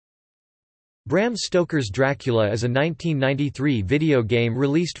Bram Stoker's Dracula is a 1993 video game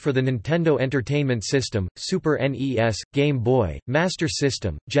released for the Nintendo Entertainment System, Super NES, Game Boy, Master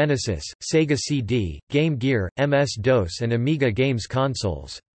System, Genesis, Sega CD, Game Gear, MS-DOS and Amiga games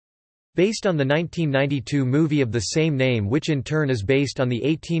consoles. Based on the 1992 movie of the same name, which in turn is based on the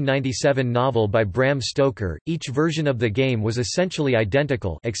 1897 novel by Bram Stoker, each version of the game was essentially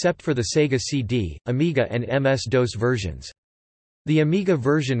identical except for the Sega CD, Amiga and MS-DOS versions. The Amiga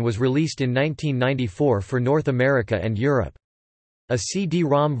version was released in 1994 for North America and Europe. A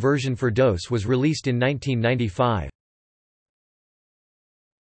CD-ROM version for DOS was released in 1995.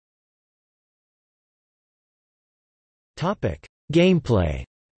 Gameplay.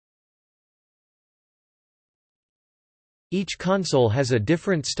 Each console has a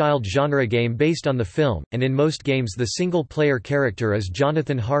different styled genre game based on the film, and in most games the single-player character is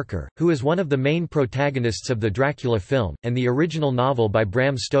Jonathan Harker, who is one of the main protagonists of the Dracula film, and the original novel by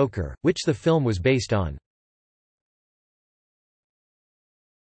Bram Stoker, which the film was based on.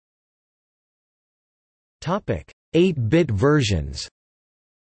 Topic: 8-bit versions.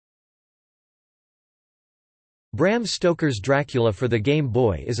 Bram Stoker's Dracula for the Game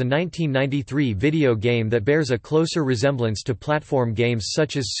Boy is a 1993 video game that bears a closer resemblance to platform games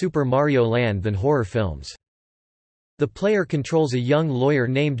such as Super Mario Land than horror films. The player controls a young lawyer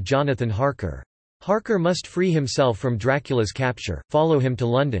named Jonathan Harker. Harker must free himself from Dracula's capture, follow him to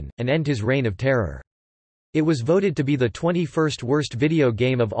London, and end his reign of terror. It was voted to be the 21st worst video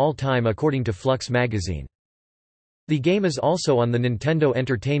game of all time according to Flux magazine. The game is also on the Nintendo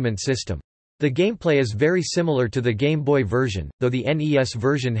Entertainment System. The gameplay is very similar to the Game Boy version, though the NES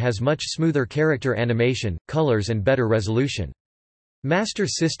version has much smoother character animation, colors and better resolution. Master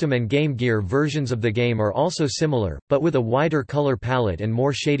System and Game Gear versions of the game are also similar, but with a wider color palette and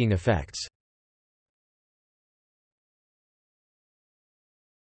more shading effects.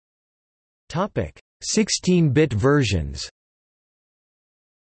 Topic: 16-bit versions.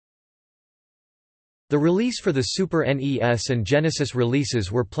 The release for the Super NES and Genesis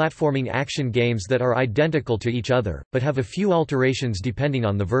releases were platforming action games that are identical to each other, but have a few alterations depending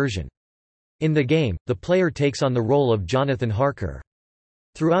on the version. In the game, the player takes on the role of Jonathan Harker.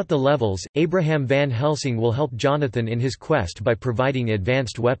 Throughout the levels, Abraham Van Helsing will help Jonathan in his quest by providing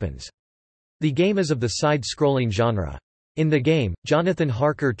advanced weapons. The game is of the side-scrolling genre. In the game, Jonathan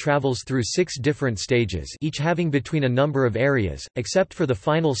Harker travels through 6 different stages, each having between a number of areas, except for the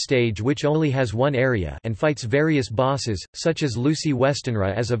final stage which only has one area, and fights various bosses, such as Lucy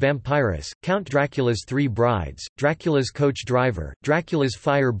Westenra as a vampiress, Count Dracula's 3 brides, Dracula's coach driver, Dracula's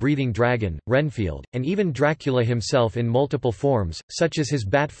fire-breathing dragon, Renfield, and even Dracula himself in multiple forms, such as his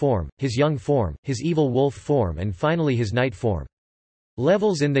bat form, his young form, his evil wolf form and finally his knight form.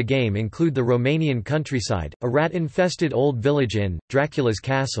 Levels in the game include the Romanian countryside, a rat-infested old village inn, Dracula's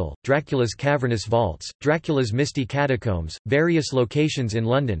castle, Dracula's cavernous vaults, Dracula's misty catacombs, various locations in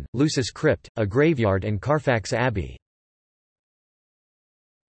London, Lucis Crypt, a graveyard and Carfax Abbey.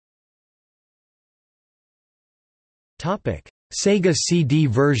 Sega CD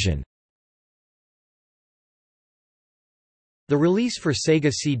version. The release for Sega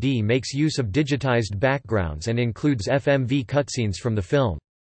CD makes use of digitized backgrounds and includes FMV cutscenes from the film.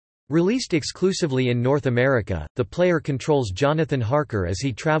 Released exclusively in North America, the player controls Jonathan Harker as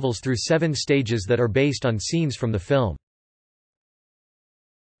he travels through 7 stages that are based on scenes from the film.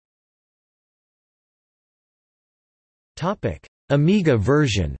 Amiga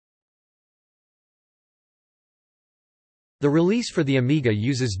version. The release for the Amiga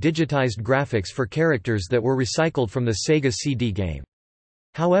uses digitized graphics for characters that were recycled from the Sega CD game.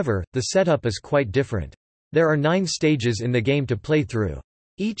 However, the setup is quite different. There are 9 stages in the game to play through.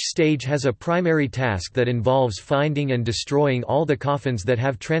 Each stage has a primary task that involves finding and destroying all the coffins that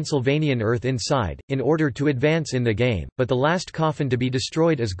have Transylvanian earth inside, in order to advance in the game, but the last coffin to be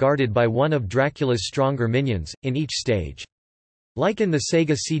destroyed is guarded by one of Dracula's stronger minions, in each stage. Like in the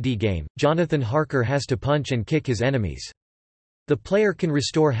Sega CD game, Jonathan Harker has to punch and kick his enemies. The player can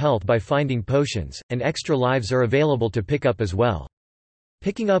restore health by finding potions, and extra lives are available to pick up as well.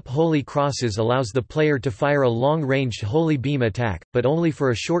 Picking up holy crosses allows the player to fire a long-ranged holy beam attack, but only for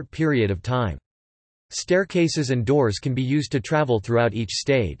a short period of time. Staircases and doors can be used to travel throughout each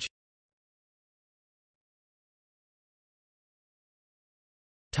stage.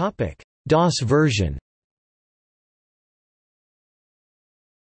 DOS version.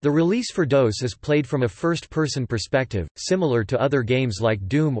 The release for DOS is played from a first-person perspective, similar to other games like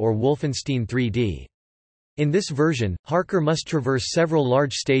Doom or Wolfenstein 3D. In this version, Harker must traverse several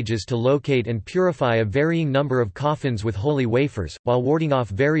large stages to locate and purify a varying number of coffins with holy wafers, while warding off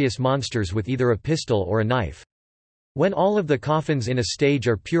various monsters with either a pistol or a knife. When all of the coffins in a stage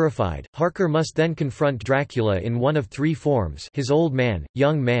are purified, Harker must then confront Dracula in one of three forms: his old man,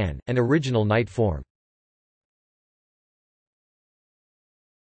 young man, and original knight form.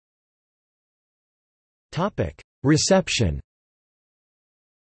 Reception.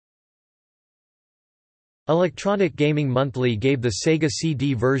 Electronic Gaming Monthly gave the Sega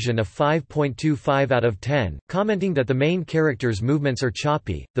CD version a 5.25 out of 10, commenting that the main character's movements are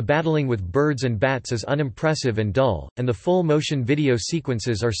choppy, the battling with birds and bats is unimpressive and dull, and the full-motion video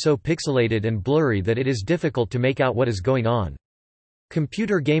sequences are so pixelated and blurry that it is difficult to make out what is going on.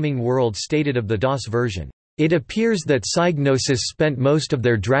 Computer Gaming World stated of the DOS version, "It appears that Psygnosis spent most of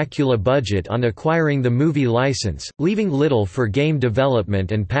their Dracula budget on acquiring the movie license, leaving little for game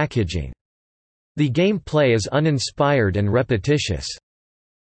development and packaging. The gameplay is uninspired and repetitious."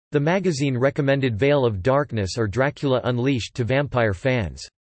 The magazine recommended Veil of Darkness or Dracula Unleashed to vampire fans.